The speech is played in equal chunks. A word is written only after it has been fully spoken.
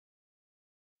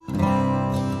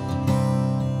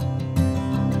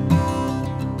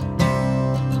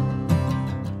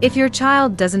If your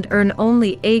child doesn't earn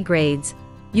only A grades,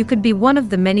 you could be one of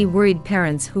the many worried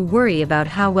parents who worry about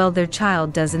how well their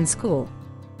child does in school.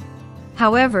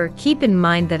 However, keep in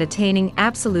mind that attaining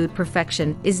absolute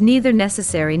perfection is neither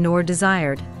necessary nor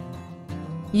desired.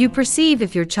 You perceive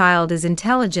if your child is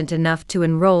intelligent enough to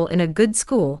enroll in a good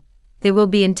school, they will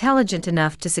be intelligent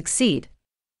enough to succeed.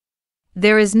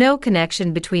 There is no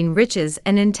connection between riches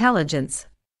and intelligence.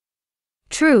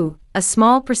 True, a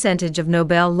small percentage of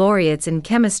Nobel laureates in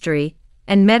chemistry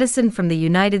and medicine from the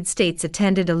United States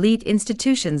attended elite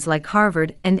institutions like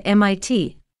Harvard and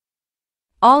MIT.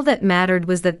 All that mattered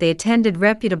was that they attended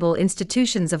reputable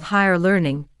institutions of higher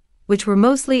learning, which were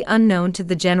mostly unknown to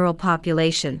the general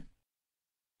population.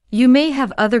 You may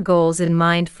have other goals in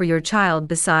mind for your child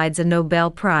besides a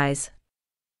Nobel Prize.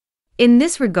 In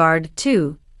this regard,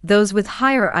 too, those with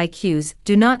higher IQs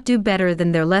do not do better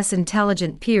than their less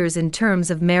intelligent peers in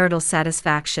terms of marital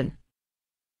satisfaction.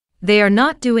 They are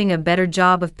not doing a better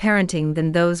job of parenting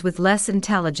than those with less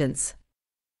intelligence.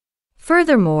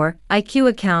 Furthermore, IQ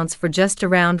accounts for just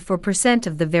around 4%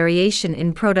 of the variation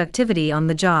in productivity on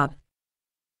the job.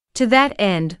 To that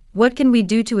end, what can we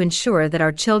do to ensure that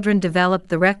our children develop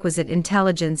the requisite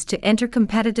intelligence to enter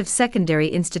competitive secondary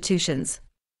institutions?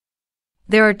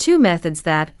 There are two methods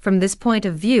that, from this point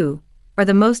of view, are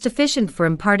the most efficient for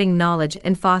imparting knowledge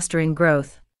and fostering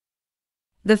growth.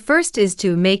 The first is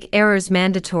to make errors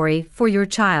mandatory for your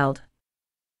child.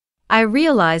 I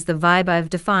realize the vibe I've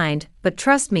defined, but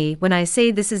trust me when I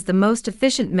say this is the most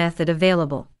efficient method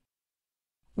available.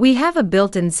 We have a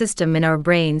built-in system in our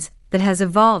brains that has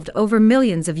evolved over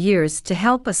millions of years to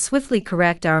help us swiftly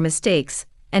correct our mistakes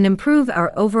and improve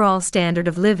our overall standard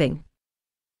of living.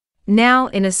 Now,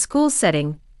 in a school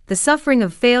setting, the suffering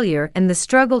of failure and the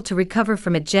struggle to recover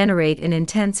from it generate an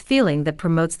intense feeling that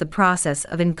promotes the process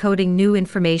of encoding new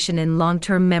information in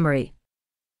long-term memory.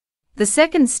 The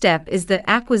second step is the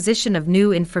acquisition of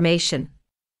new information.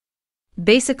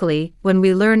 Basically, when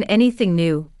we learn anything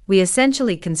new, we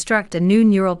essentially construct a new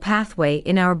neural pathway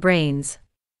in our brains.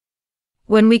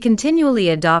 When we continually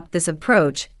adopt this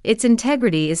approach, its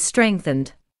integrity is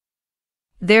strengthened.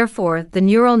 Therefore, the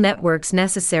neural networks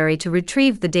necessary to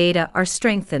retrieve the data are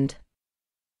strengthened.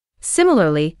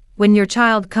 Similarly, when your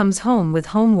child comes home with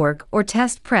homework or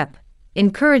test prep,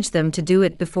 encourage them to do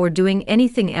it before doing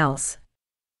anything else.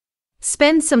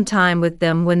 Spend some time with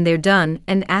them when they're done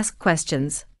and ask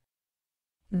questions.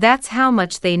 That's how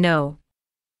much they know.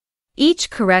 Each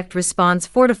correct response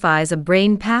fortifies a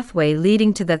brain pathway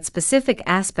leading to that specific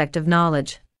aspect of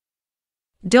knowledge.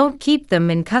 Don't keep them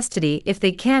in custody if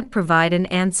they can't provide an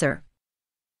answer.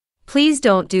 Please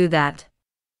don't do that.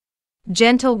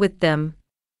 Gentle with them.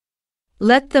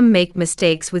 Let them make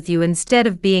mistakes with you instead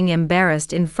of being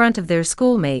embarrassed in front of their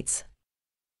schoolmates.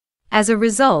 As a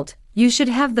result, you should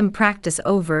have them practice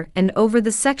over and over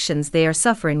the sections they are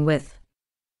suffering with.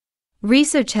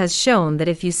 Research has shown that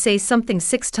if you say something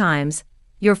 6 times,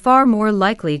 you're far more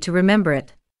likely to remember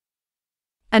it.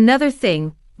 Another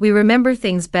thing, we remember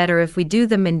things better if we do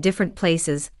them in different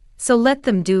places, so let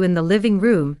them do in the living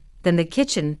room, then the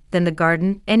kitchen, then the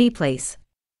garden, any place.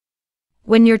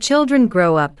 When your children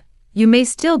grow up, you may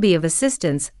still be of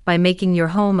assistance by making your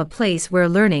home a place where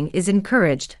learning is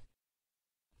encouraged.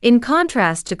 In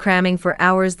contrast to cramming for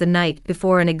hours the night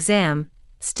before an exam,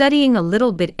 studying a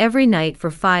little bit every night for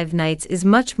 5 nights is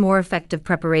much more effective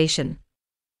preparation.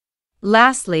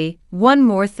 Lastly, one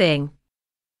more thing.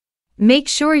 Make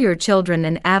sure your children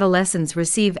and adolescents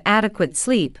receive adequate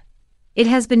sleep. It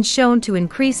has been shown to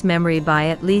increase memory by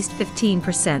at least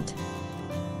 15%.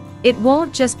 It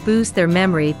won't just boost their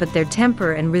memory but their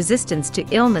temper and resistance to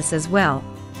illness as well.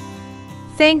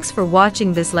 Thanks for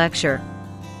watching this lecture.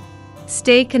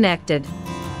 Stay connected.